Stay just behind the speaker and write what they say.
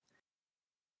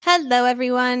Hello,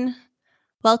 everyone.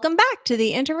 Welcome back to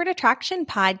the Introvert Attraction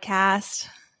Podcast.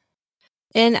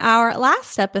 In our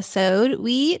last episode,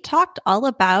 we talked all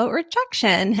about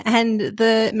rejection and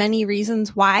the many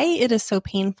reasons why it is so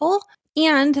painful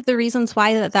and the reasons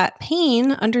why that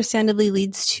pain understandably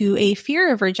leads to a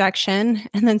fear of rejection.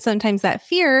 And then sometimes that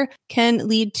fear can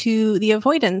lead to the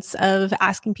avoidance of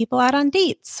asking people out on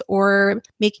dates or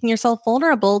making yourself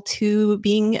vulnerable to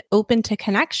being open to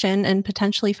connection and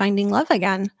potentially finding love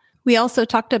again. We also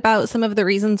talked about some of the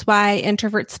reasons why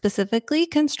introverts specifically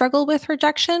can struggle with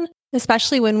rejection,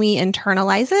 especially when we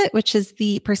internalize it, which is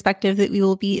the perspective that we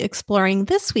will be exploring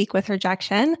this week with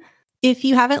rejection. If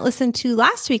you haven't listened to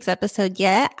last week's episode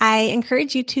yet, I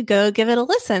encourage you to go give it a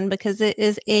listen because it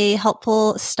is a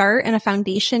helpful start and a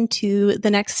foundation to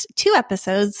the next two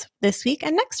episodes this week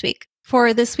and next week.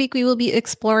 For this week, we will be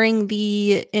exploring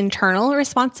the internal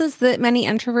responses that many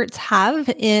introverts have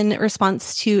in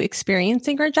response to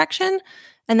experiencing rejection.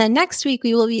 And then next week,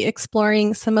 we will be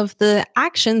exploring some of the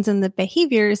actions and the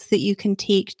behaviors that you can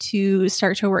take to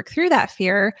start to work through that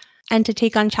fear and to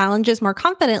take on challenges more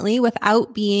confidently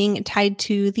without being tied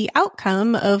to the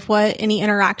outcome of what any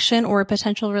interaction or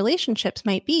potential relationships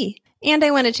might be. And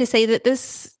I wanted to say that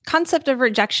this concept of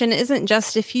rejection isn't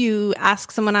just if you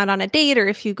ask someone out on a date or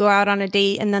if you go out on a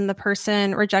date and then the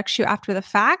person rejects you after the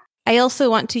fact. I also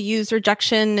want to use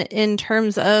rejection in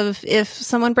terms of if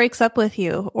someone breaks up with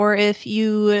you or if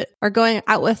you are going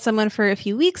out with someone for a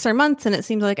few weeks or months and it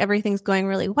seems like everything's going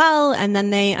really well and then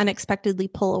they unexpectedly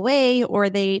pull away or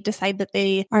they decide that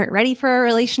they aren't ready for a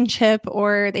relationship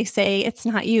or they say it's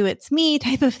not you, it's me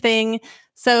type of thing.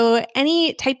 So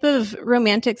any type of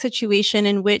romantic situation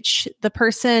in which the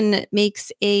person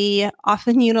makes a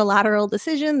often unilateral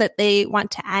decision that they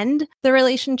want to end the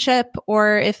relationship,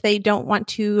 or if they don't want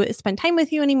to spend time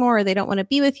with you anymore, or they don't want to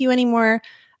be with you anymore,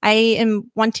 I am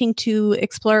wanting to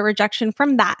explore rejection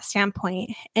from that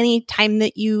standpoint. Any time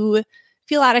that you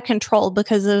feel out of control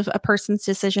because of a person's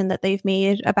decision that they've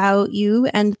made about you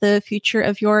and the future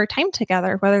of your time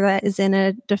together, whether that is in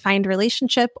a defined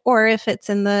relationship or if it's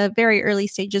in the very early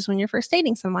stages when you're first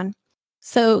dating someone.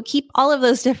 So keep all of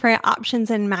those different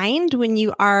options in mind when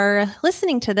you are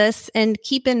listening to this, and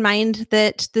keep in mind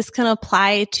that this can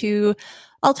apply to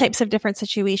all types of different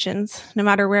situations, no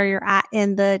matter where you're at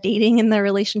in the dating and the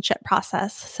relationship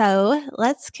process. So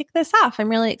let's kick this off. I'm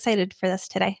really excited for this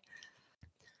today.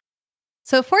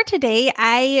 So for today,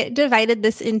 I divided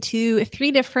this into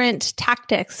 3 different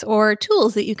tactics or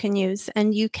tools that you can use,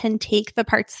 and you can take the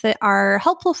parts that are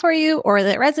helpful for you or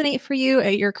that resonate for you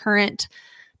at your current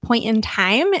point in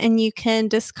time, and you can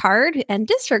discard and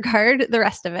disregard the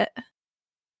rest of it.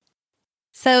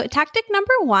 So tactic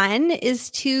number 1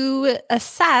 is to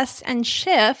assess and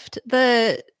shift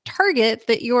the target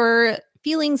that your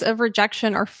feelings of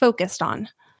rejection are focused on.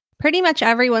 Pretty much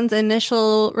everyone's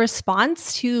initial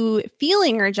response to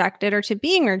feeling rejected or to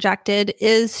being rejected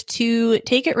is to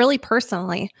take it really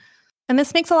personally. And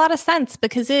this makes a lot of sense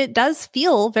because it does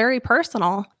feel very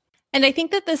personal. And I think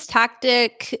that this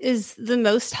tactic is the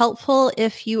most helpful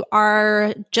if you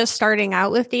are just starting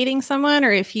out with dating someone,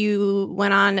 or if you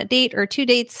went on a date or 2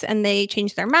 dates and they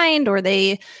change their mind or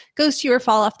they ghost you or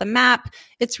fall off the map.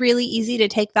 It's really easy to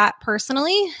take that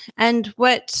personally. And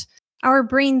what our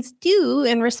brains do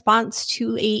in response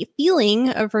to a feeling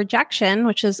of rejection,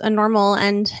 which is a normal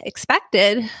and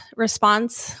expected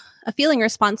response, a feeling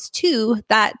response to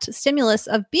that stimulus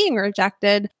of being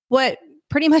rejected, what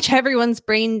pretty much everyone's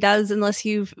brain does, unless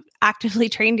you've actively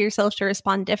trained yourself to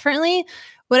respond differently,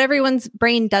 what everyone's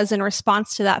brain does in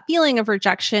response to that feeling of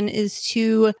rejection is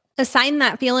to assign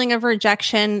that feeling of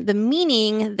rejection the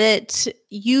meaning that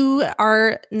you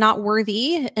are not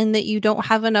worthy and that you don't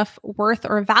have enough worth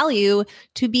or value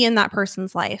to be in that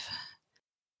person's life,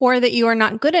 or that you are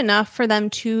not good enough for them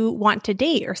to want to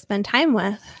date or spend time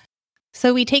with.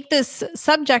 So we take this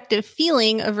subjective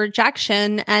feeling of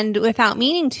rejection and without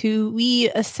meaning to, we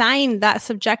assign that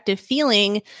subjective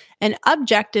feeling an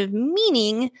objective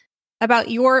meaning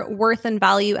about your worth and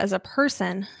value as a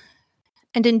person.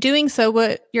 And in doing so,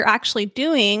 what you're actually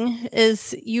doing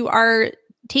is you are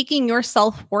taking your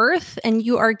self-worth and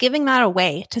you are giving that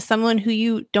away to someone who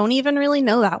you don't even really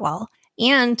know that well,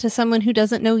 and to someone who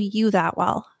doesn't know you that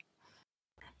well.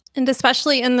 And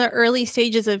especially in the early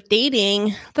stages of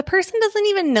dating, the person doesn't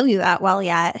even know you that well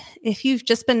yet. If you've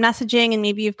just been messaging and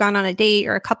maybe you've gone on a date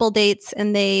or a couple dates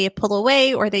and they pull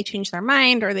away or they change their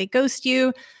mind or they ghost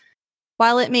you,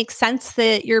 while it makes sense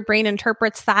that your brain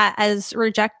interprets that as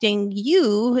rejecting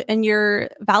you and your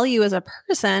value as a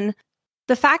person,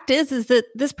 the fact is that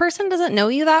this person doesn't know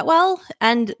you that well,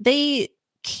 and they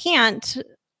can't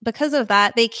because of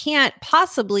that, they can't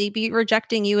possibly be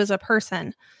rejecting you as a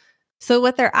person. So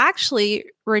what they're actually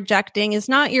rejecting is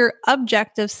not your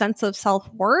objective sense of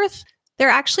self-worth. They're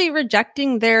actually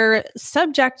rejecting their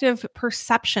subjective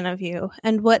perception of you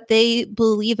and what they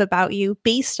believe about you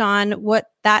based on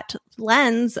what that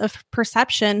lens of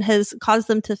perception has caused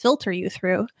them to filter you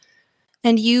through.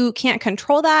 And you can't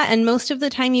control that. And most of the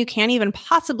time, you can't even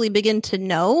possibly begin to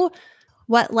know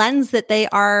what lens that they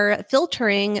are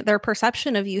filtering their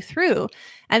perception of you through.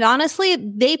 And honestly,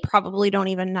 they probably don't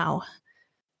even know.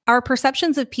 Our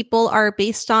perceptions of people are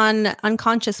based on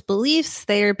unconscious beliefs.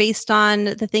 They are based on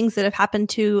the things that have happened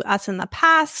to us in the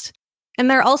past. And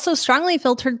they're also strongly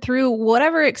filtered through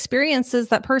whatever experiences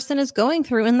that person is going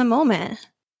through in the moment.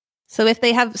 So if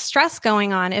they have stress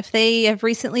going on, if they have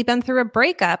recently been through a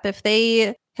breakup, if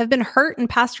they have been hurt in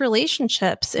past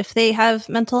relationships, if they have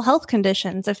mental health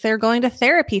conditions, if they're going to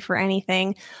therapy for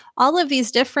anything, all of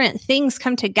these different things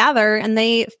come together and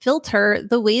they filter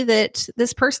the way that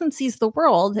this person sees the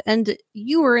world, and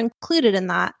you were included in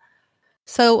that.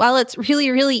 So while it's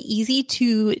really, really easy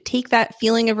to take that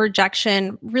feeling of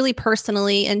rejection really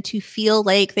personally and to feel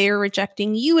like they are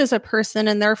rejecting you as a person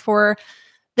and therefore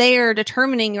they are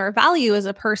determining your value as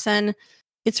a person,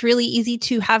 it's really easy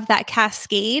to have that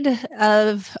cascade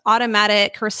of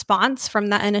automatic response from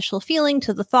that initial feeling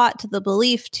to the thought to the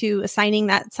belief to assigning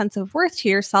that sense of worth to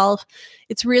yourself.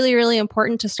 It's really, really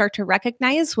important to start to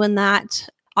recognize when that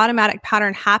automatic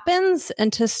pattern happens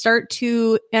and to start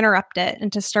to interrupt it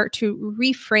and to start to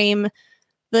reframe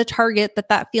the target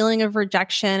that feeling of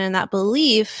rejection and that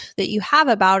belief that you have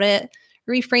about it,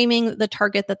 reframing the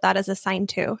target that is assigned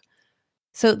to.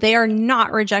 So they are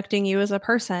not rejecting you as a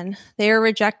person. They are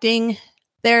rejecting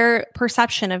their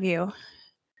perception of you.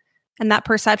 And that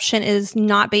perception is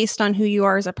not based on who you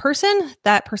are as a person.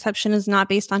 That perception is not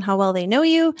based on how well they know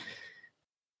you.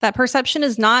 That perception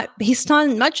is not based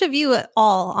on much of you at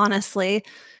all, honestly.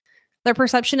 Their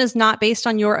perception is not based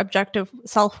on your objective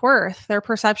self-worth. Their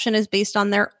perception is based on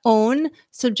their own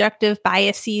subjective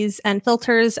biases and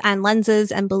filters and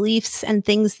lenses and beliefs and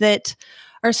things that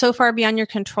are so far beyond your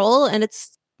control. And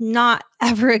it's not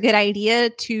ever a good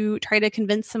idea to try to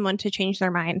convince someone to change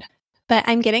their mind. But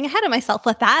I'm getting ahead of myself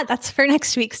with that. That's for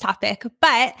next week's topic.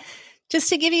 But just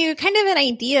to give you kind of an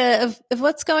idea of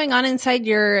what's going on inside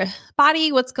your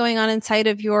body, what's going on inside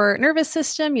of your nervous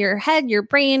system, your head, your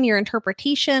brain, your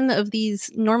interpretation of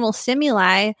these normal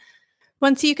stimuli,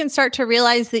 once you can start to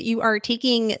realize that you are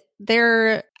taking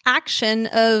their action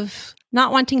of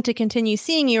not wanting to continue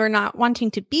seeing you or not wanting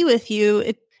to be with you,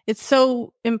 it's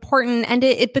so important. And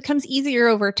it becomes easier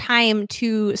over time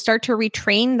to start to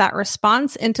retrain that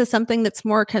response into something that's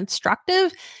more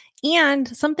constructive and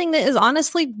something that is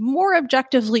honestly more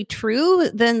objectively true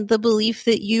than the belief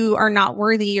that you are not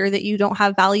worthy or that you don't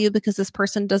have value because this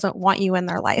person doesn't want you in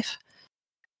their life.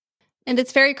 And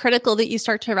it's very critical that you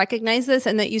start to recognize this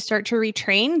and that you start to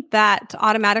retrain that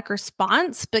automatic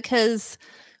response, because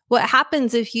what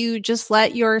happens if you just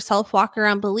let yourself walk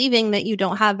around believing that you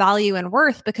don't have value and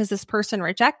worth because this person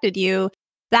rejected you,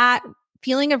 that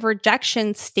feeling of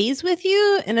rejection stays with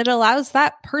you and it allows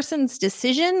that person's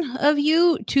decision of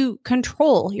you to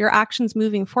control your actions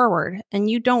moving forward.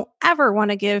 And you don't ever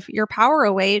want to give your power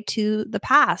away to the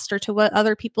past or to what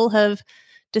other people have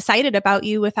decided about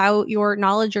you without your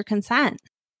knowledge or consent.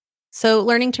 So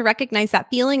learning to recognize that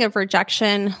feeling of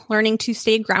rejection, learning to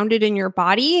stay grounded in your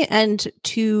body and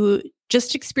to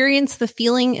just experience the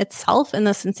feeling itself and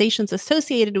the sensations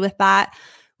associated with that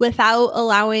without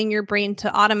allowing your brain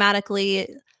to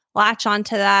automatically latch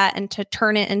onto that and to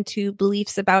turn it into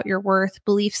beliefs about your worth,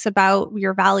 beliefs about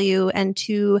your value, and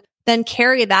to then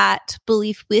carry that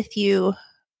belief with you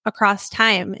across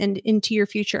time and into your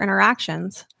future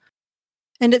interactions.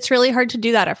 And it's really hard to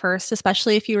do that at first,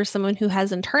 especially if you are someone who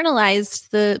has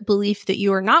internalized the belief that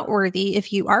you are not worthy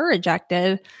if you are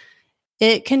rejected.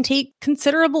 It can take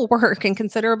considerable work and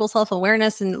considerable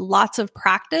self-awareness and lots of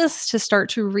practice to start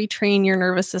to retrain your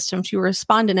nervous system to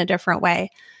respond in a different way.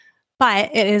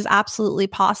 But it is absolutely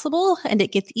possible, and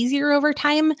it gets easier over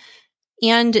time.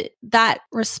 And that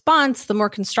response, the more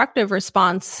constructive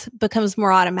response, becomes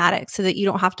more automatic so that you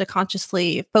don't have to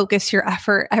consciously focus your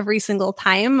effort every single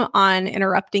time on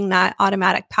interrupting that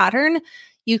automatic pattern.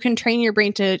 You can train your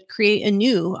brain to create a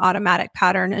new automatic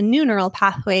pattern, a new neural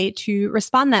pathway to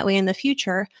respond that way in the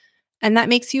future. And that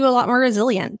makes you a lot more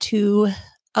resilient to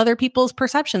other people's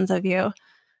perceptions of you.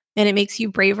 And it makes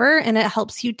you braver, and it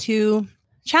helps you to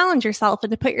challenge yourself and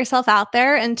to put yourself out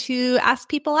there and to ask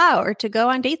people out or to go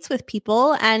on dates with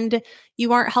people. And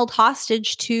you aren't held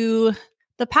hostage to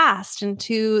the past and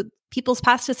to people's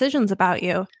past decisions about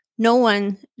you. no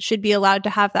one should be allowed to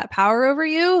have that power over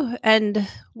you. And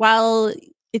while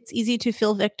it's easy to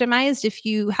feel victimized if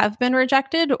you have been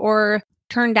rejected or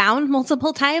turned down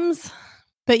multiple times,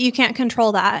 but you can't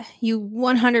control that. You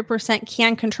 100%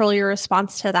 can control your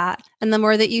response to that. And the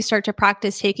more that you start to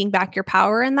practice taking back your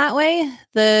power in that way,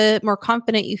 the more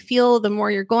confident you feel, the more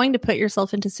you're going to put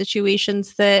yourself into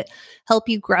situations that help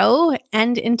you grow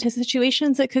and into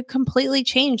situations that could completely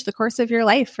change the course of your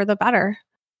life for the better.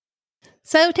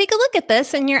 So take a look at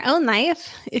this in your own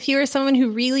life. If you are someone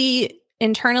who really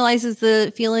internalizes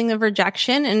the feeling of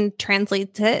rejection and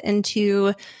translates it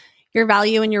into your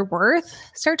value and your worth,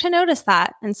 start to notice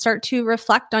that and start to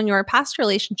reflect on your past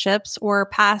relationships or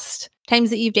past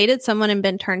times that you've dated someone and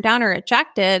been turned down or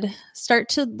rejected. Start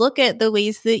to look at the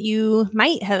ways that you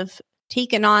might have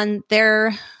taken on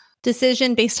their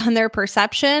decision based on their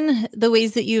perception, the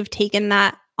ways that you've taken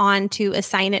that on to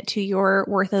assign it to your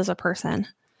worth as a person.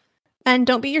 And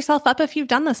don't beat yourself up if you've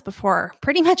done this before.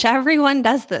 Pretty much everyone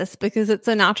does this because it's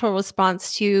a natural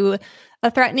response to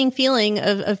a threatening feeling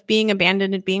of being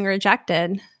abandoned and being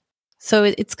rejected. So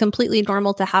it's completely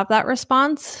normal to have that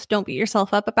response. Don't beat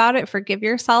yourself up about it. Forgive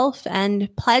yourself and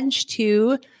pledge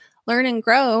to learn and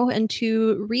grow and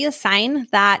to reassign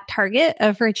that target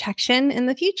of rejection in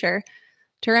the future.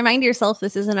 To remind yourself,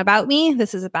 this isn't about me.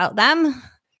 This is about them.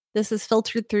 This is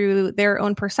filtered through their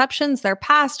own perceptions, their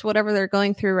past, whatever they're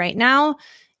going through right now.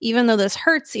 Even though this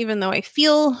hurts, even though I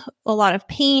feel a lot of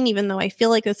pain, even though I feel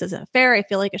like this isn't fair, I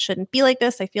feel like it shouldn't be like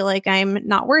this, I feel like I'm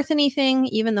not worth anything,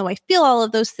 even though I feel all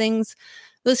of those things,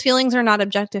 those feelings are not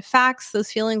objective facts,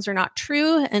 those feelings are not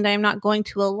true, and I'm not going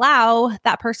to allow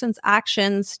that person's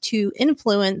actions to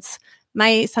influence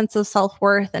my sense of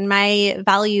self-worth and my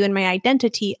value and my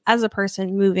identity as a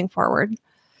person moving forward.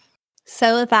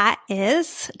 So that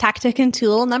is tactic and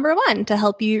tool number 1 to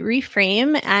help you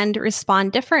reframe and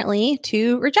respond differently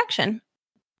to rejection.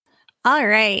 All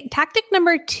right. Tactic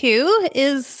number 2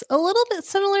 is a little bit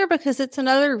similar because it's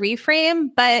another reframe,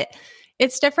 but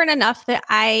it's different enough that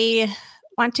I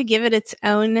want to give it its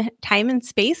own time and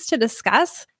space to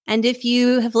discuss. And if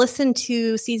you have listened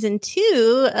to season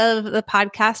 2 of the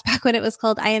podcast back when it was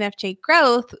called INFJ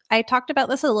Growth, I talked about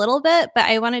this a little bit, but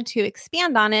I wanted to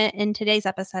expand on it in today's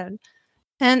episode.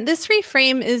 And this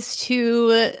reframe is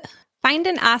to find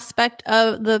an aspect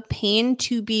of the pain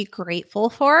to be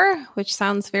grateful for, which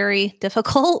sounds very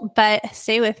difficult, but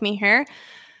stay with me here.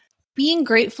 Being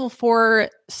grateful for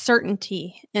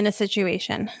certainty in a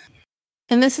situation.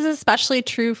 And this is especially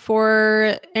true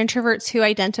for introverts who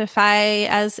identify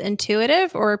as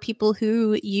intuitive or people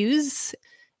who use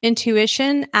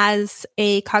intuition as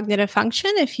a cognitive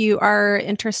function if you are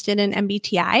interested in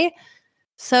MBTI.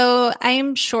 So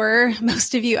I'm sure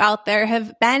most of you out there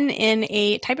have been in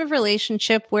a type of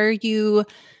relationship where you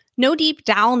know deep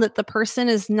down that the person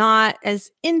is not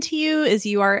as into you as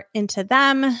you are into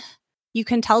them. You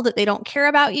can tell that they don't care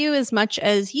about you as much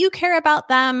as you care about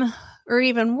them, or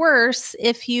even worse,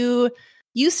 if you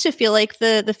used to feel like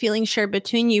the feelings shared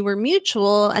between you were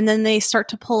mutual and then they start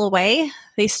to pull away,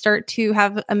 they start to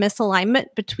have a misalignment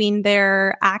between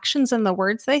their actions and the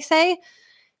words they say.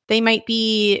 They might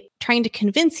be trying to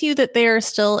convince you that they're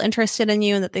still interested in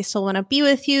you and that they still want to be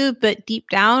with you, but deep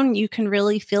down, you can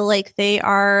really feel like they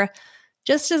are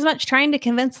just as much trying to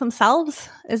convince themselves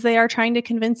as they are trying to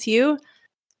convince you.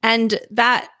 And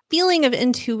that feeling of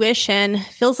intuition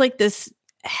feels like this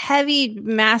heavy,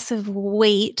 massive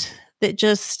weight that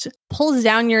just pulls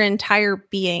down your entire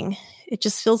being. It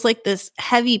just feels like this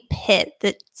heavy pit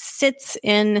that sits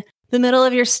in the middle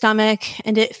of your stomach,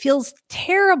 and it feels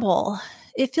terrible.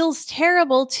 It feels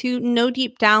terrible to know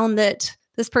deep down that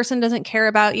this person doesn't care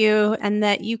about you and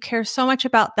that you care so much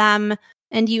about them,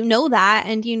 and you know that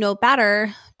and you know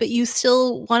better, but you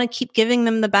still want to keep giving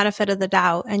them the benefit of the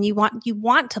doubt, and you want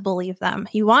to believe them.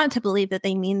 You want to believe that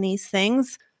they mean these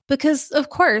things because, of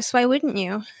course, why wouldn't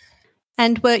you?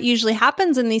 And what usually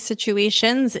happens in these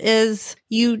situations is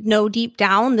you know deep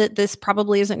down that this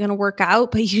probably isn't going to work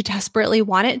out, but you desperately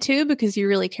want it to because you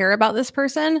really care about this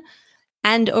person.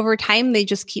 And over time, they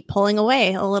just keep pulling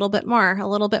away a little bit more.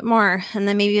 And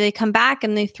then maybe they come back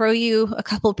and they throw you a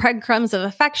couple breadcrumbs of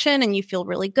affection and you feel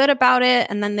really good about it.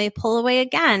 And then they pull away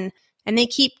again. And they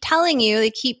keep telling you,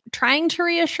 they keep trying to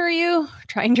reassure you,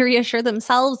 trying to reassure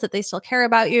themselves that they still care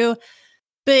about you.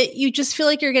 But you just feel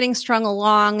like you're getting strung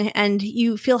along and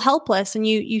you feel helpless and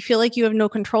you feel like you have no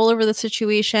control over the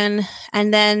situation.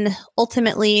 And then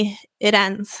ultimately it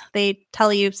ends. They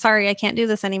tell you, sorry, I can't do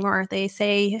this anymore. They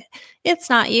say, it's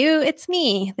not you, it's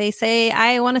me. They say,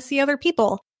 I want to see other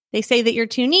people. They say that you're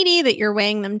too needy, that you're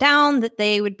weighing them down, that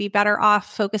they would be better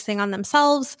off focusing on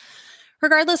themselves.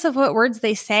 regardless of what words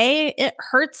they say, it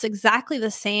hurts exactly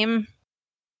the same.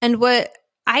 And what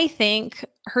I think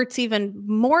hurts even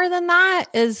more than that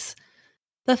is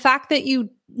the fact that you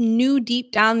knew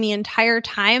deep down the entire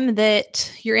time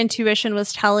that your intuition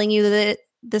was telling you that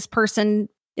this person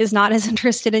is not as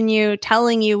interested in you,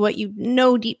 telling you what you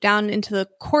know deep down into the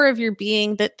core of your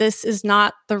being, that this is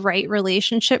not the right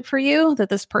relationship for you, that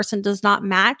this person does not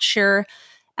match your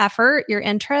effort, your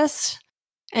interest.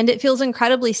 And it feels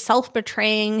incredibly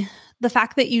self-betraying, the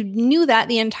fact that you knew that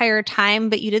the entire time,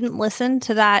 but you didn't listen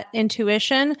to that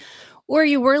intuition, or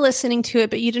you were listening to it,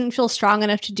 but you didn't feel strong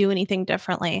enough to do anything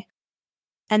differently.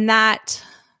 And that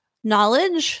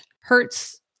knowledge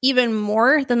hurts even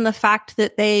more than the fact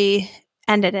that they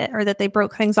ended it, or that they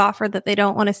broke things off, or that they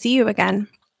don't want to see you again.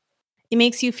 It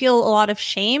makes you feel a lot of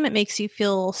shame. It makes you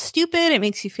feel stupid. It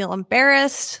makes you feel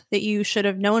embarrassed that you should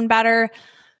have known better,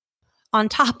 on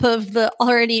top of the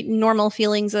already normal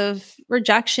feelings of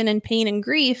rejection and pain and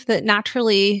grief that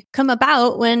naturally come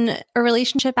about when a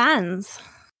relationship ends.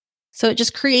 So it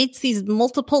just creates these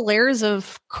multiple layers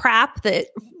of crap that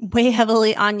weigh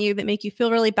heavily on you, that make you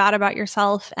feel really bad about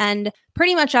yourself. And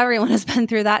pretty much everyone has been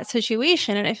through that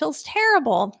situation, and it feels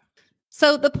terrible.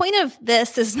 So the point of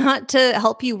this is not to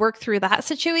help you work through that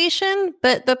situation,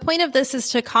 but the point of this is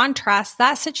to contrast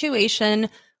that situation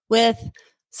with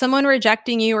someone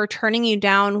rejecting you or turning you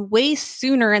down way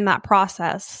sooner in that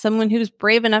process. Someone who's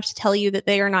brave enough to tell you that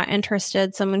they are not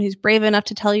interested. Someone who's brave enough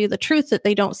to tell you the truth, that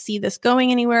they don't see this going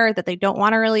anywhere, that they don't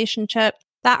want a relationship.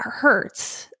 That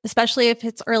hurts, especially if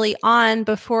it's early on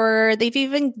before they've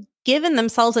even given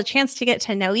themselves a chance to get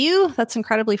to know you. That's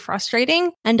incredibly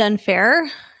frustrating and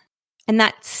unfair. And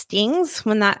that stings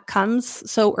when that comes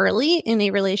so early in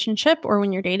a relationship or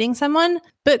when you're dating someone.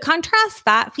 But contrast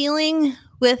that feeling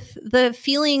with the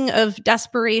feeling of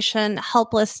desperation,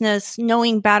 helplessness,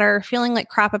 knowing better, feeling like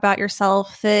crap about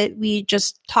yourself that we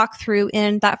just talked through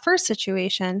in that first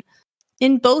situation.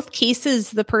 In both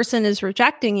cases, the person is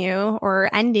rejecting you or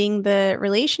ending the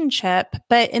relationship.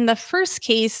 But in the first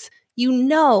case, you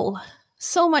know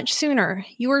so much sooner.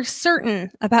 You are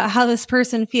certain about how this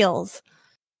person feels.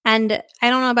 And I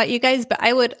don't know about you guys, but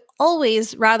I would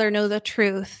always rather know the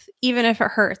truth, even if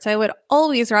it hurts. I would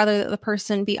always rather that the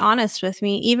person be honest with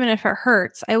me, even if it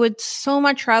hurts. I would so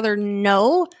much rather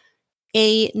know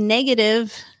a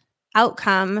negative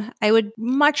outcome. I would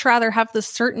much rather have the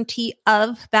certainty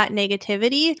of that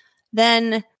negativity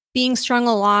than being strung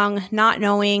along, not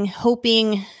knowing,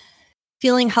 hoping,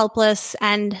 feeling helpless,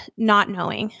 and not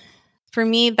knowing. For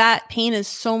me, that pain is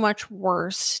so much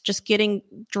worse. Just getting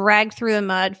dragged through the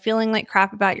mud, feeling like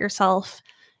crap about yourself,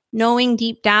 knowing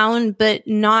deep down, but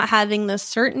not having the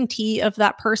certainty of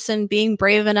that person being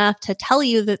brave enough to tell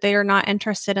you that they are not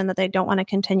interested and that they don't want to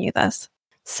continue this.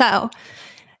 So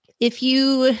if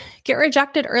you get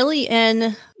rejected early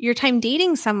in your time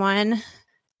dating someone,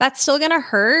 that's still going to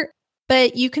hurt,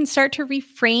 but you can start to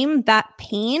reframe that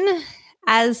pain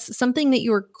as something that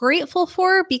you are grateful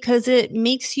for, because it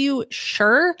makes you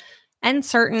sure and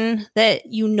certain that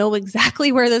you know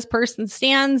exactly where this person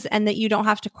stands and that you don't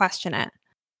have to question it.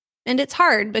 And it's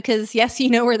hard because, yes, you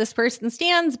know where this person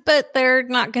stands, but they're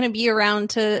not going to be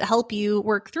around to help you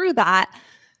work through that.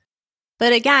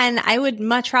 But again, I would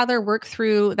much rather work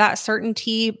through that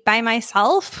certainty by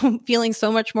myself, feeling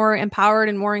so much more empowered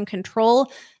and more in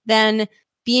control, than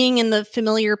being in the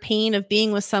familiar pain of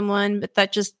being with someone, but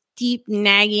that just deep,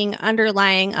 nagging,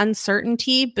 underlying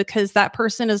uncertainty because that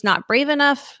person is not brave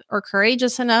enough or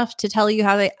courageous enough to tell you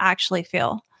how they actually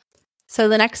feel. So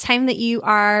the next time that you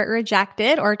are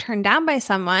rejected or turned down by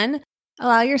someone,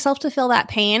 allow yourself to feel that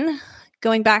pain.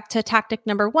 Going back to tactic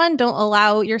number 1, don't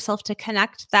allow yourself to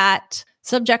connect that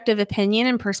subjective opinion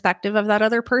and perspective of that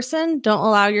other person. Don't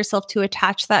allow yourself to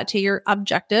attach that to your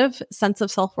objective sense of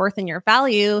self-worth and your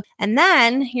value. And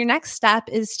then your next step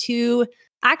is to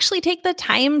actually take the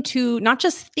time to not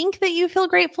just think that you feel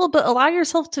grateful, but allow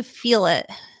yourself to feel it.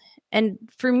 And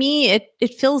for me,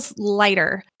 it feels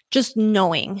lighter just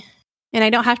knowing. And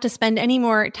I don't have to spend any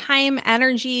more time,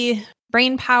 energy,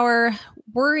 brain power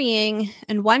worrying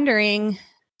and wondering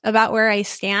about where I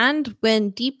stand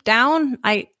when deep down,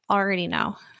 I already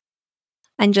know.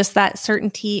 And just that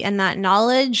certainty and that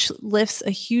knowledge lifts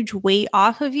a huge weight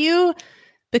off of you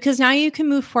because now you can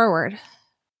move forward.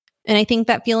 And I think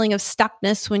that feeling of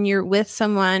stuckness when you're with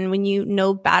someone, when you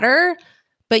know better,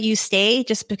 but you stay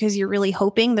just because you're really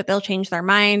hoping that they'll change their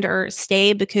mind, or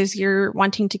stay because you're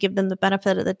wanting to give them the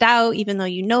benefit of the doubt, even though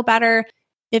you know better,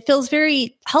 it feels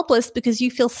very helpless because you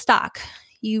feel stuck.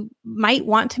 You might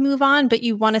want to move on, but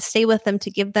you want to stay with them to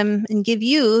give them and give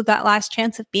you that last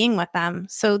chance of being with them.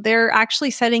 So they're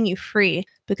actually setting you free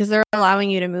because they're allowing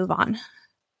you to move on.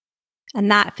 And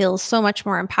that feels so much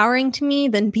more empowering to me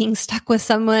than being stuck with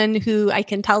someone who I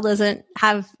can tell doesn't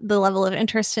have the level of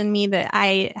interest in me that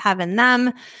I have in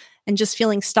them, and just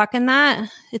feeling stuck in that.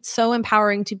 It's so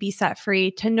empowering to be set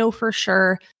free, to know for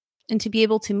sure, and to be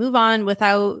able to move on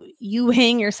without you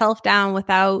weighing yourself down,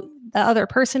 without the other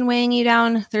person weighing you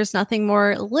down. There's nothing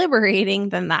more liberating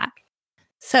than that.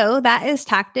 So that is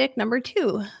tactic number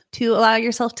 2, to allow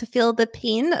yourself to feel the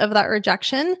pain of that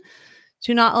rejection.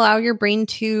 Do not allow your brain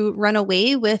to run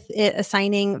away with it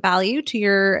assigning value to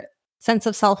your sense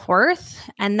of self-worth,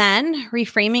 and then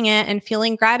reframing it and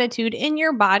feeling gratitude in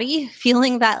your body,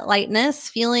 feeling that lightness,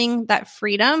 feeling that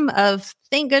freedom of,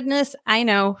 thank goodness, I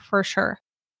know for sure.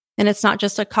 And it's not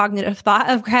just a cognitive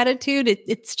thought of gratitude.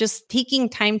 It's just taking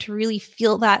time to really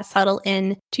feel that settle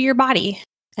in to your body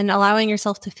and allowing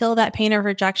yourself to feel that pain of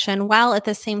rejection while at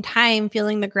the same time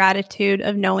feeling the gratitude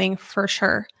of knowing for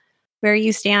sure where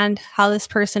you stand, how this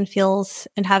person feels,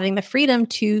 and having the freedom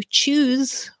to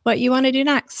choose what you want to do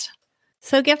next.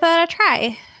 So give that a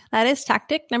try. That is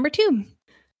tactic number 2.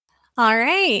 All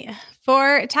right.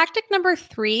 For tactic number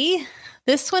 3,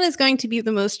 this one is going to be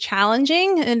the most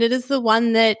challenging, and it is the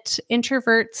one that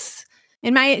introverts,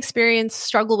 in my experience,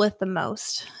 struggle with the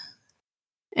most.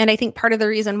 And I think part of the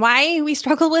reason why we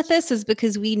struggle with this is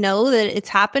because we know that it's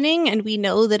happening and we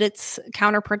know that it's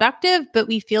counterproductive, but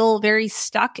we feel very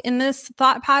stuck in this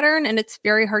thought pattern and it's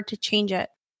very hard to change it.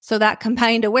 So that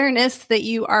combined awareness that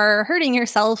you are hurting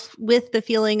yourself with the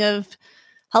feeling of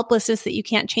helplessness that you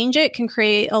can't change it can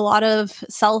create a lot of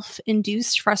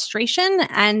self-induced frustration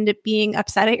and being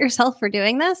upset at yourself for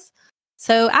doing this.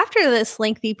 So after this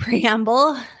lengthy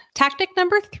preamble, tactic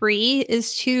number 3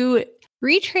 is to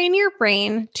retrain your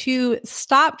brain to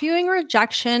stop viewing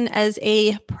rejection as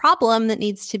a problem that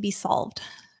needs to be solved,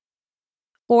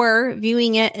 or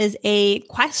viewing it as a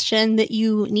question that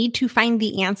you need to find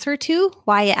the answer to,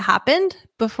 why it happened,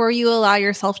 before you allow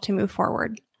yourself to move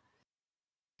forward.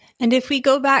 And if we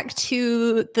go back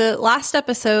to the last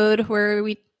episode where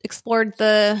we explored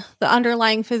the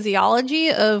underlying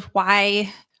physiology of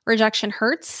why rejection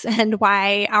hurts and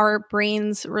why our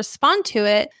brains respond to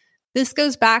it, this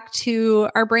goes back to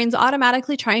our brains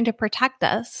automatically trying to protect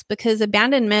us because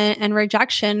abandonment and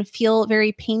rejection feel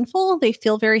very painful. They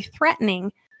feel very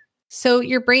threatening. So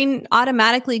your brain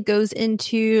automatically goes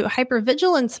into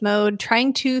hypervigilance mode,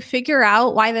 trying to figure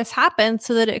out why this happened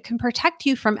so that it can protect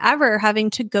you from ever having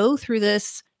to go through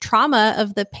this trauma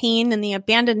of the pain and the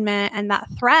abandonment and that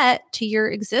threat to your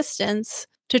existence,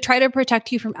 to try to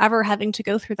protect you from ever having to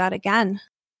go through that again.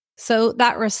 So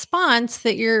that response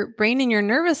that your brain and your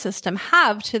nervous system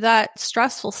have to that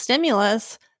stressful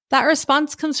stimulus, that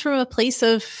response comes from a place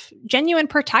of genuine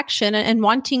protection and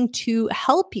wanting to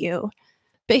help you.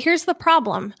 But here's the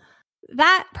problem.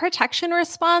 That protection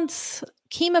response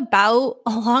came about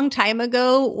a long time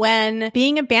ago when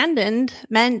being abandoned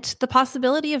meant the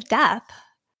possibility of death.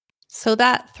 So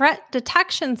that threat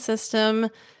detection system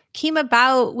came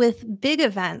about with big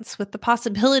events, with the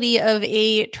possibility of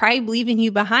a tribe leaving you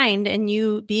behind and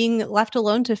you being left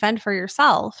alone to fend for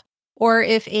yourself. Or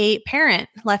if a parent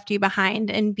left you behind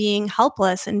and being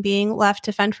helpless and being left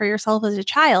to fend for yourself as a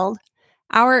child.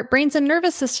 Our brains and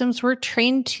nervous systems were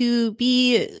trained to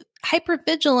be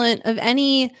hypervigilant of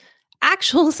any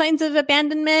actual signs of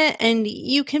abandonment, and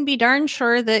you can be darn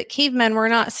sure that cavemen were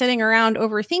not sitting around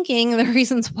overthinking the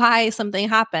reasons why something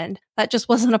happened. That just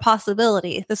wasn't a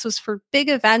possibility. This was for big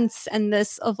events, and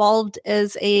this evolved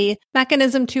as a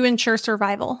mechanism to ensure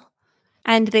survival.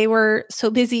 And they were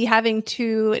so busy having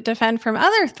to defend from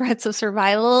other threats of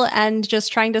survival and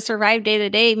just trying to survive day to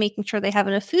day, making sure they have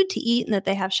enough food to eat and that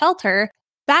they have shelter.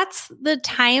 That's the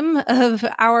time of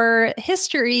our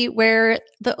history where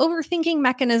the overthinking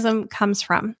mechanism comes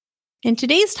from. In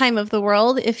today's time of the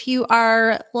world, if you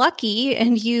are lucky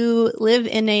and you live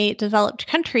in a developed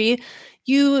country,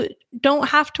 you don't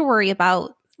have to worry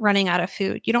about running out of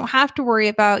food. You don't have to worry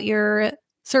about your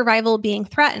survival being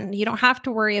threatened. You don't have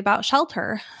to worry about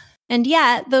shelter. And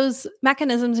yet, those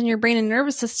mechanisms in your brain and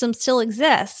nervous system still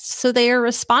exist. So they are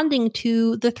responding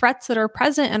to the threats that are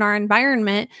present in our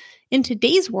environment in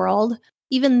today's world,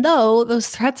 even though those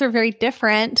threats are very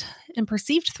different and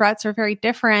perceived threats are very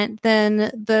different than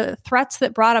the threats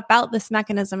that brought about this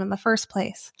mechanism in the first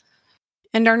place.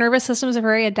 And our nervous systems are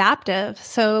very adaptive.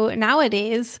 So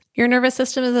nowadays, your nervous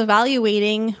system is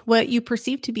evaluating what you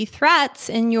perceive to be threats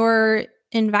in your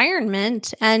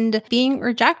environment, and being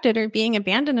rejected or being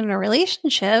abandoned in a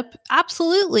relationship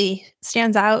absolutely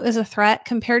stands out as a threat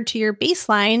compared to your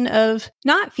baseline of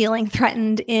not feeling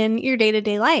threatened in your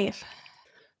day-to-day life.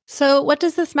 So what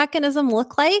does this mechanism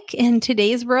look like in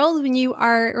today's world when you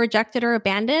are rejected or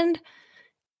abandoned?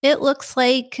 It looks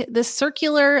like this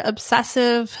circular,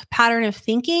 obsessive pattern of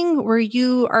thinking where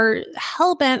you are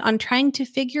hell-bent on trying to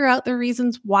figure out the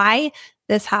reasons why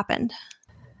this happened.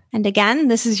 And again,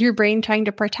 this is your brain trying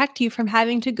to protect you from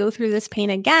having to go through this pain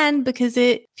again because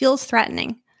it feels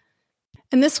threatening.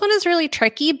 And this one is really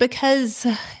tricky because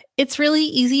it's really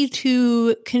easy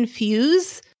to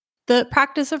confuse the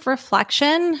practice of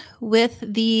reflection with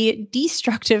the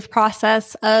destructive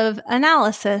process of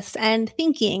analysis and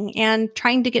thinking and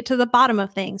trying to get to the bottom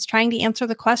of things, trying to answer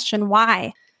the question,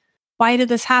 why? Why did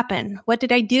this happen? What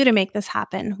did I do to make this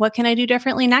happen? What can I do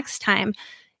differently next time?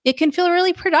 It can feel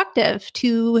really productive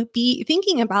to be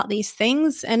thinking about these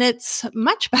things, and it's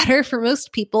much better for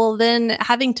most people than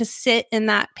having to sit in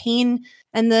that pain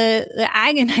and the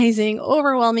agonizing,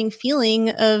 overwhelming feeling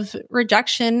of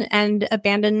rejection and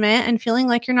abandonment and feeling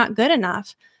like you're not good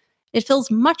enough. It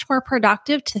feels much more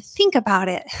productive to think about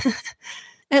it,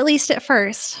 at least at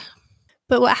first.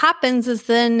 But what happens is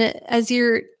then as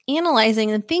you're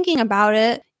analyzing and thinking about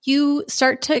it, you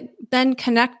start to then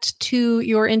connect to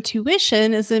your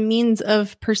intuition as a means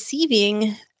of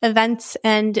perceiving events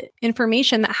and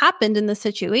information that happened in the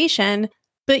situation.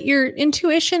 But your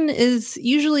intuition is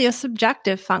usually a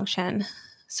subjective function.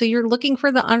 So you're looking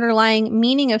for the underlying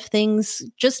meaning of things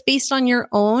just based on your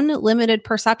own limited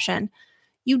perception.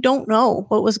 You don't know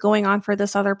what was going on for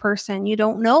this other person. You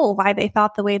don't know why they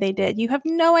thought the way they did. You have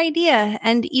no idea.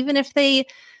 And even if they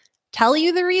tell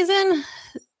you the reason,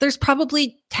 there's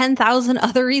probably 10,000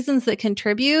 other reasons that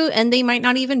contribute, and they might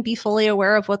not even be fully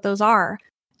aware of what those are.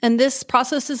 And this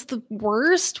process is the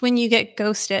worst when you get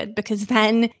ghosted, because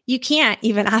then you can't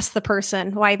even ask the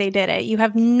person why they did it. You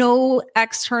have no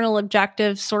external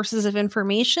objective sources of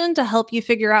information to help you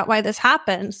figure out why this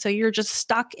happened. So you're just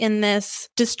stuck in this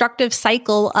destructive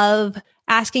cycle of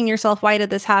asking yourself, why did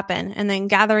this happen? And then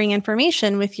gathering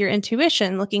information with your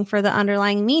intuition, looking for the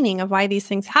underlying meaning of why these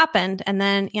things happened, and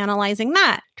then analyzing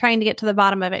that, trying to get to the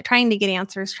bottom of it, trying to get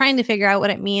answers, trying to figure out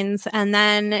what it means, and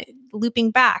then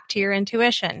looping back to your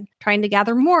intuition, trying to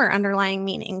gather more underlying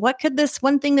meaning. What could this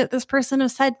one thing that this person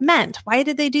has said meant? Why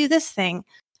did they do this thing?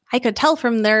 I could tell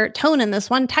from their tone in this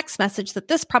one text message that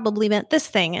this probably meant this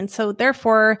thing. And so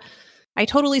therefore, I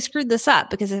totally screwed this up,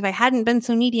 because if I hadn't been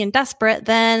so needy and desperate,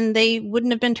 then they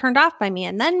wouldn't have been turned off by me.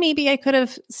 And then maybe I could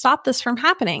have stopped this from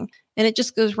happening. And it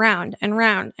just goes round and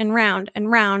round and round and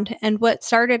round. And what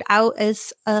started out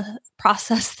as a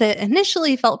process that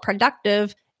initially felt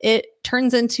productive, it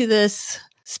turns into this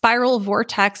spiral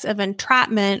vortex of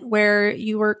entrapment where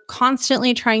you were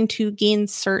constantly trying to gain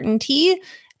certainty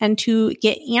and to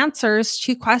get answers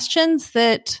to questions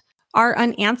that are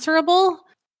unanswerable.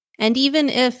 And even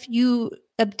if you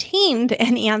obtained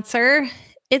an answer,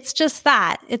 it's just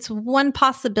that. It's one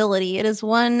possibility. It is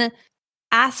one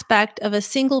aspect of a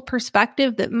single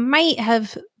perspective that might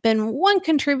have been one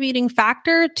contributing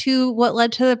factor to what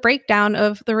led to the breakdown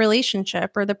of the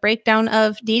relationship or the breakdown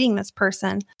of dating this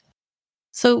person.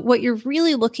 So what you're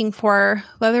really looking for,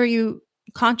 whether you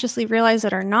consciously realize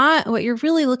it or not, what you're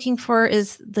really looking for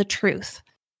is the truth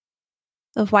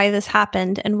of why this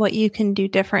happened and what you can do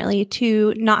differently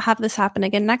to not have this happen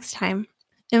again next time.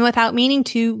 And without meaning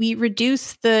to, we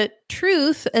reduce the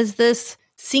truth as this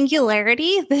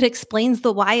singularity that explains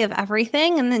the why of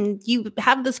everything. And then you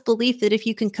have this belief that if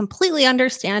you can completely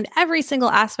understand every single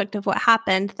aspect of what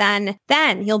happened, then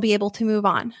you'll be able to move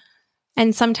on.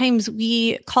 And sometimes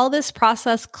we call this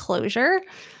process closure.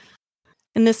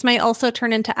 And this might also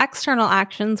turn into external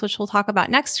actions, which we'll talk about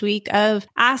next week, of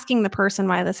asking the person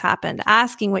why this happened,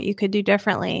 asking what you could do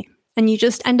differently. And you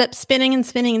just end up spinning and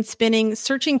spinning and spinning,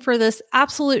 searching for this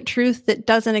absolute truth that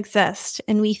doesn't exist.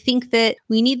 And we think that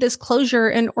we need this closure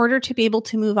in order to be able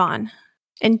to move on.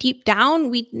 And deep down,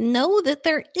 we know that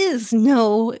there is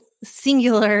no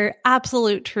singular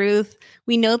absolute truth.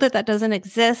 We know that that doesn't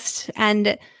exist.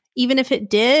 And even if it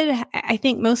did, I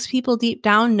think most people deep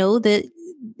down know that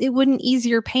it wouldn't ease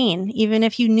your pain, even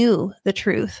if you knew the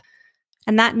truth.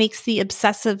 And that makes the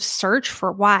obsessive search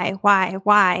for why,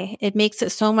 it makes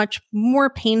it so much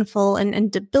more painful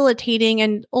and debilitating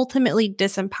and ultimately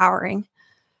disempowering.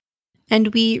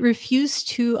 And we refuse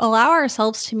to allow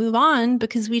ourselves to move on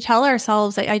because we tell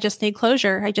ourselves, I just need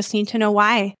closure. I just need to know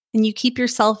why. And you keep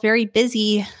yourself very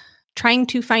busy trying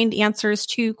to find answers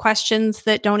to questions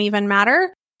that don't even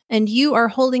matter. And you are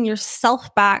holding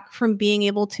yourself back from being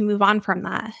able to move on from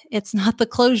that. It's not the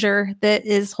closure that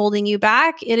is holding you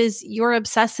back. It is your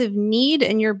obsessive need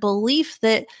and your belief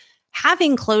that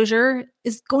having closure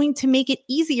is going to make it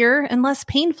easier and less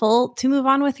painful to move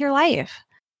on with your life.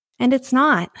 And it's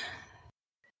not.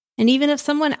 And even if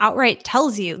someone outright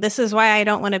tells you, this is why I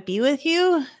don't want to be with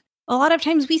you, a lot of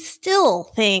times we still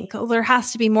think, oh, there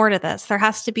has to be more to this. There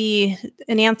has to be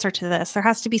an answer to this. There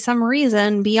has to be some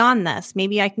reason beyond this.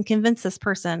 Maybe I can convince this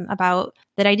person about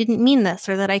that I didn't mean this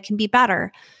or that I can be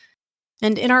better.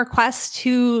 And in our quest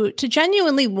to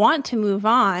genuinely want to move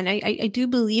on, I do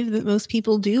believe that most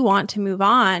people do want to move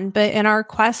on. But in our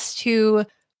quest to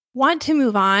want to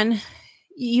move on,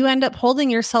 you end up holding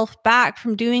yourself back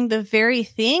from doing the very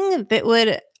thing that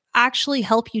would actually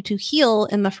help you to heal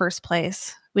in the first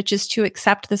place, which is to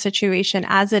accept the situation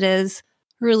as it is,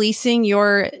 releasing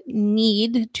your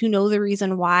need to know the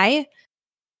reason why,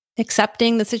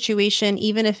 accepting the situation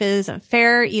even if it isn't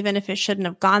fair, even if it shouldn't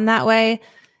have gone that way.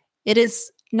 It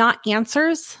is not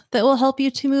answers that will help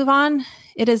you to move on.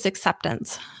 It is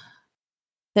acceptance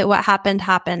that what happened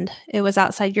happened. It was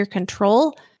outside your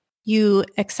control. You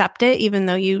accept it even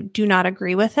though you do not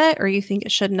agree with it or you think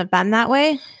it shouldn't have been that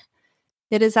way.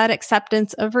 It is that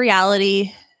acceptance of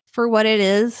reality for what it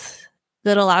is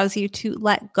that allows you to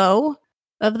let go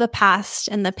of the past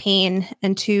and the pain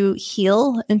and to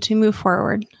heal and to move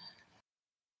forward.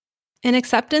 And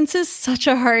acceptance is such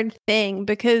a hard thing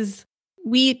because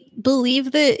we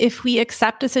believe that if we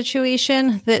accept a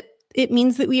situation, that it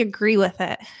means that we agree with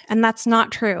it. And that's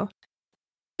not true.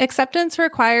 Acceptance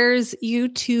requires you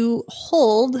to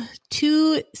hold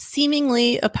two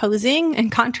seemingly opposing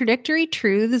and contradictory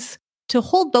truths, to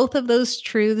hold both of those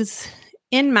truths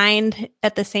in mind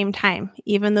at the same time,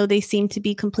 even though they seem to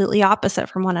be completely opposite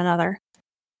from one another.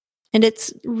 And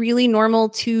it's really normal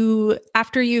to,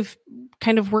 after you've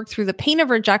kind of worked through the pain of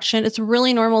rejection, it's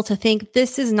really normal to think,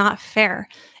 this is not fair.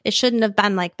 It shouldn't have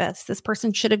been like this. This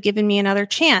person should have given me another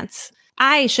chance.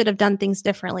 I should have done things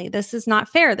differently. This is not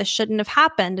fair. This shouldn't have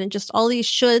happened. And just all these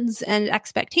shoulds and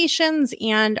expectations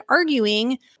and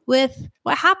arguing with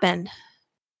what happened.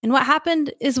 And what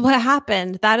happened is what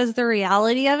happened. That is the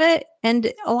reality of it.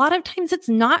 And a lot of times it's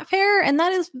not fair, and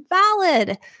that is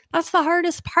valid. That's the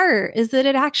hardest part, is that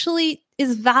it actually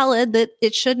is valid that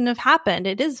it shouldn't have happened.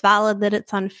 It is valid that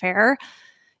it's unfair.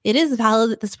 It is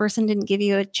valid that this person didn't give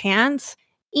you a chance.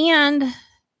 And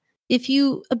if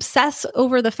you obsess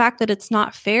over the fact that it's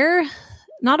not fair,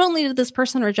 not only did this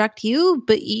person reject you,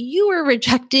 but you were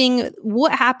rejecting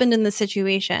what happened in the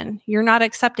situation. You're not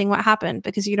accepting what happened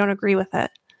because you don't agree with it.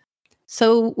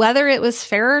 So whether it was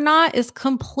fair or not is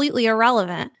completely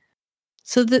irrelevant.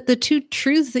 So the two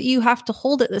truths that you have to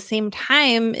hold at the same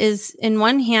time is, in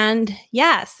one hand,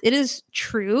 yes, it is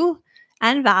true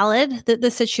and valid that the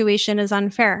situation is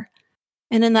unfair.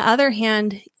 And in the other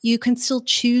hand, you can still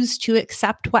choose to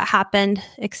accept what happened,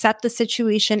 accept the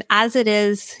situation as it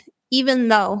is, even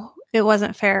though it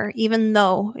wasn't fair, even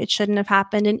though it shouldn't have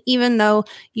happened, and even though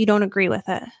you don't agree with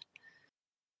it.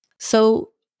 So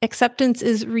acceptance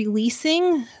is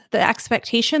releasing the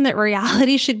expectation that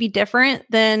reality should be different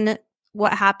than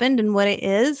what happened and what it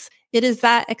is. It is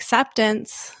that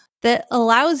acceptance that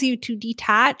allows you to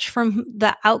detach from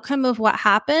the outcome of what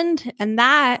happened. And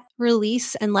that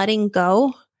release and letting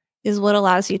go is what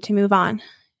allows you to move on.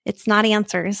 It's not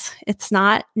answers. It's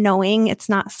not knowing. It's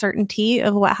not certainty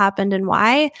of what happened and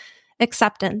why.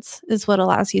 Acceptance is what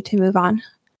allows you to move on.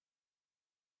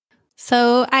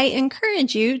 So I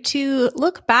encourage you to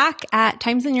look back at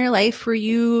times in your life where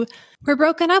you were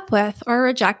broken up with or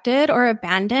rejected or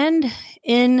abandoned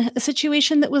in a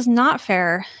situation that was not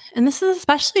fair. And this is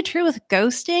especially true with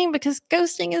ghosting, because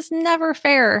ghosting is never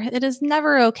fair. It is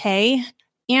never okay.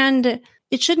 And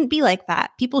it shouldn't be like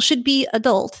that. People should be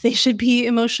adult. They should be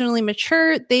emotionally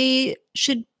mature. They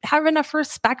should have enough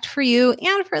respect for you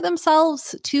and for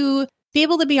themselves to be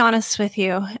able to be honest with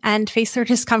you and face their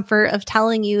discomfort of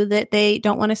telling you that they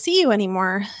don't want to see you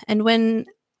anymore. And when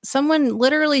someone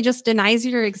literally just denies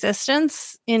your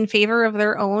existence in favor of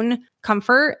their own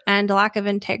comfort and lack of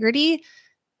integrity,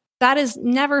 that is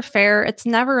never fair. It's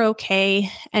never okay.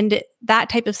 And that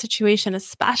type of situation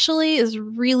especially is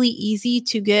really easy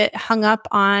to get hung up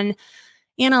on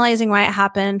analyzing why it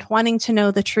happened, wanting to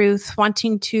know the truth,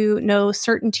 wanting to know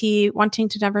certainty, wanting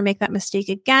to never make that mistake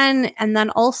again, and then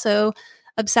also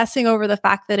obsessing over the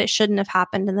fact that it shouldn't have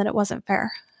happened and that it wasn't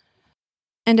fair.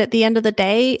 And at the end of the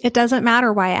day, it doesn't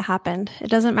matter why it happened. It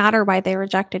doesn't matter why they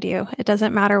rejected you. It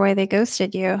doesn't matter why they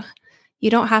ghosted you. You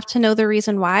don't have to know the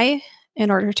reason why in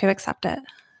order to accept it.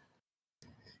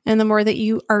 And the more that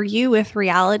you argue with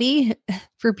reality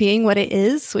for being what it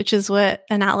is, which is what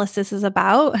analysis is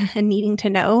about, and needing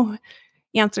to know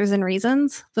answers and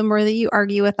reasons, the more that you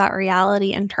argue with that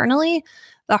reality internally,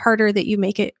 the harder that you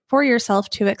make it for yourself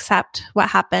to accept what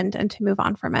happened and to move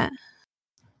on from it.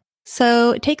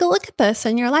 So take a look at this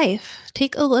in your life.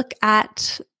 Take a look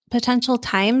at potential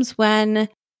times when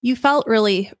you felt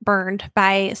really burned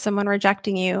by someone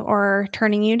rejecting you or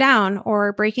turning you down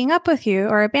or breaking up with you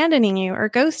or abandoning you or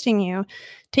ghosting you,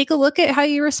 take a look at how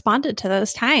you responded to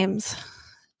those times.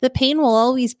 The pain will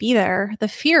always be there. The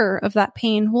fear of that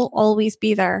pain will always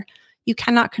be there. You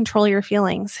cannot control your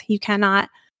feelings. You cannot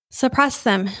suppress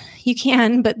them. You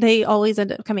can, but they always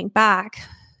end up coming back.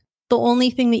 The only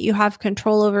thing that you have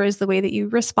control over is the way that you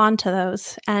respond to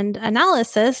those. And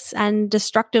analysis and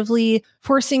destructively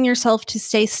forcing yourself to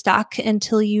stay stuck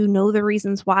until you know the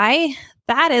reasons why,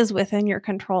 that is within your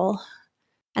control.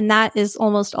 And that is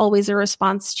almost always a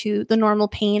response to the normal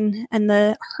pain and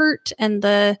the hurt and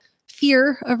the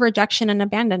fear of rejection and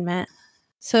abandonment.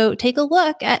 So take a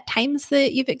look at times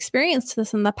that you've experienced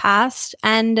this in the past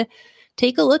and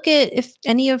take a look at if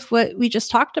any of what we just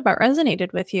talked about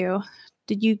resonated with you.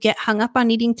 Did you get hung up on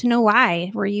needing to know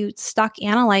why? Were you stuck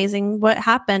analyzing what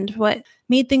happened, what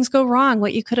made things go wrong,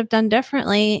 what you could have done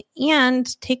differently?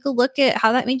 And take a look at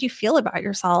how that made you feel about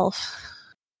yourself.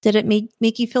 Did it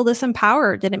make you feel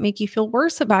disempowered? Did it make you feel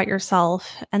worse about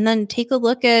yourself? And then take a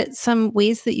look at some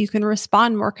ways that you can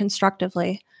respond more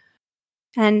constructively.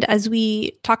 And as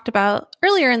we talked about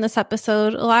earlier in this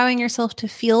episode, allowing yourself to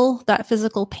feel that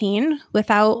physical pain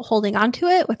without holding on to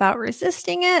it, without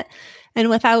resisting it, and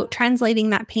without translating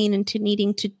that pain into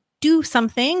needing to do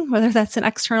something, whether that's an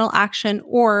external action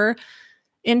or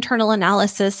internal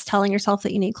analysis, telling yourself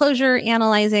that you need closure,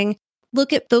 analyzing.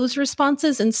 Look at those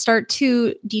responses and start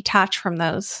to detach from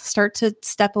those. Start to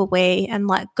step away and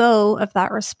let go of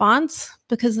that response,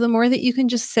 because the more that you can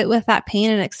just sit with that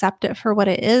pain and accept it for what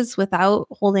it is without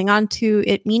holding on to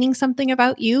it meaning something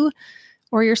about you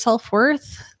or your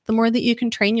self-worth, the more that you can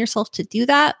train yourself to do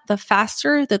that, the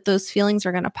faster that those feelings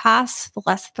are going to pass, the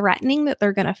less threatening that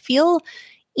they're going to feel.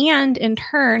 And in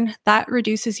turn, that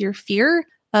reduces your fear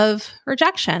of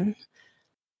rejection.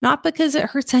 Not because it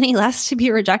hurts any less to be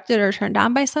rejected or turned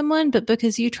down by someone, but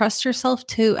because you trust yourself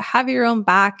to have your own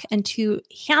back and to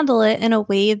handle it in a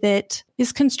way that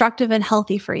is constructive and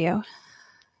healthy for you.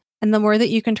 And the more that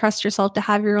you can trust yourself to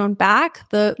have your own back,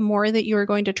 the more that you are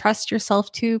going to trust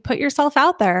yourself to put yourself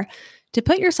out there, to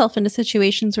put yourself into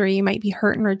situations where you might be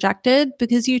hurt and rejected,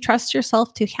 because you trust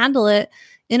yourself to handle it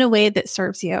in a way that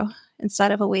serves you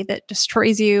instead of a way that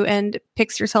destroys you and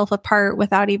picks yourself apart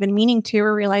without even meaning to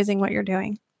or realizing what you're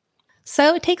doing.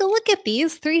 So take a look at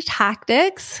these 3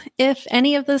 tactics. If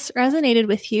any of this resonated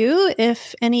with you,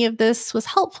 if any of this was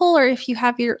helpful, or if you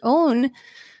have your own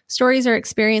stories or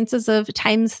experiences of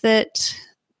times that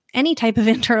any type of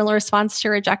internal response to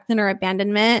rejection or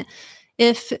abandonment,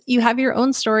 if you have your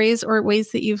own stories or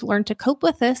ways that you've learned to cope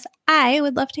with this, I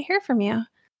would love to hear from you.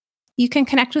 You can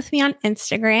connect with me on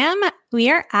Instagram. We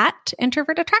are at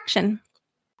Introvert Attraction.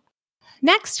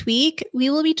 Next week,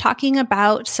 we will be talking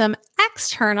about some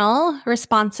external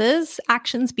responses,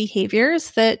 actions,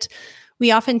 behaviors that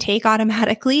we often take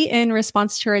automatically in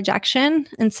response to rejection.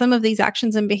 And some of these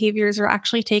actions and behaviors are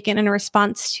actually taken in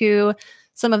response to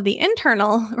some of the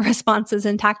internal responses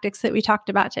and tactics that we talked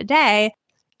about today.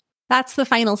 That's the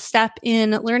final step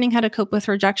in learning how to cope with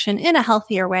rejection in a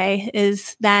healthier way,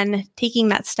 is then taking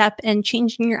that step and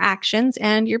changing your actions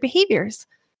and your behaviors.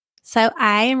 So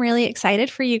I am really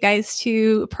excited for you guys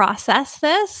to process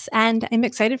this, and I'm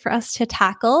excited for us to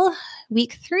tackle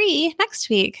week 3 next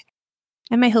week.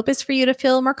 And my hope is for you to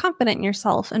feel more confident in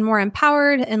yourself and more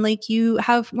empowered and like you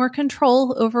have more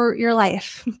control over your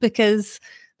life, because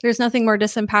there's nothing more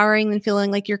disempowering than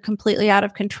feeling like you're completely out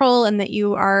of control and that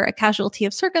you are a casualty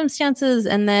of circumstances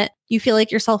and that you feel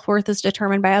like your self-worth is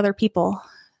determined by other people,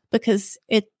 because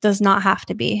it does not have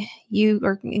to be. You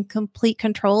are in complete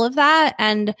control of that.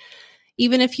 And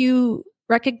even if you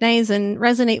recognize and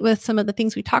resonate with some of the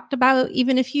things we talked about,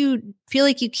 even if you feel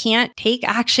like you can't take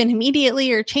action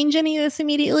immediately or change any of this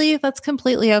immediately, that's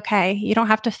completely okay. You don't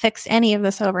have to fix any of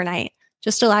this overnight.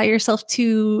 Just allow yourself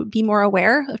to be more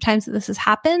aware of times that this has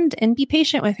happened and be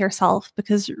patient with yourself,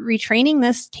 because retraining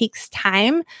this takes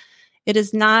time. It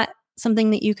is not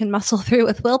something that you can muscle through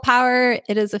with willpower.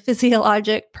 It is a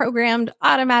physiologic, programmed,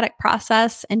 automatic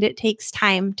process, and it takes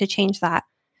time to change that.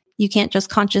 You can't just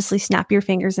consciously snap your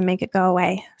fingers and make it go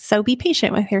away. So be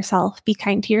patient with yourself, be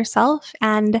kind to yourself,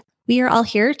 and we are all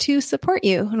here to support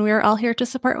you, and we are all here to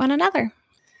support one another.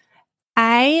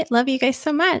 I love you guys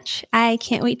so much. I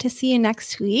can't wait to see you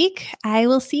next week. I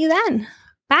will see you then.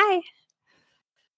 Bye.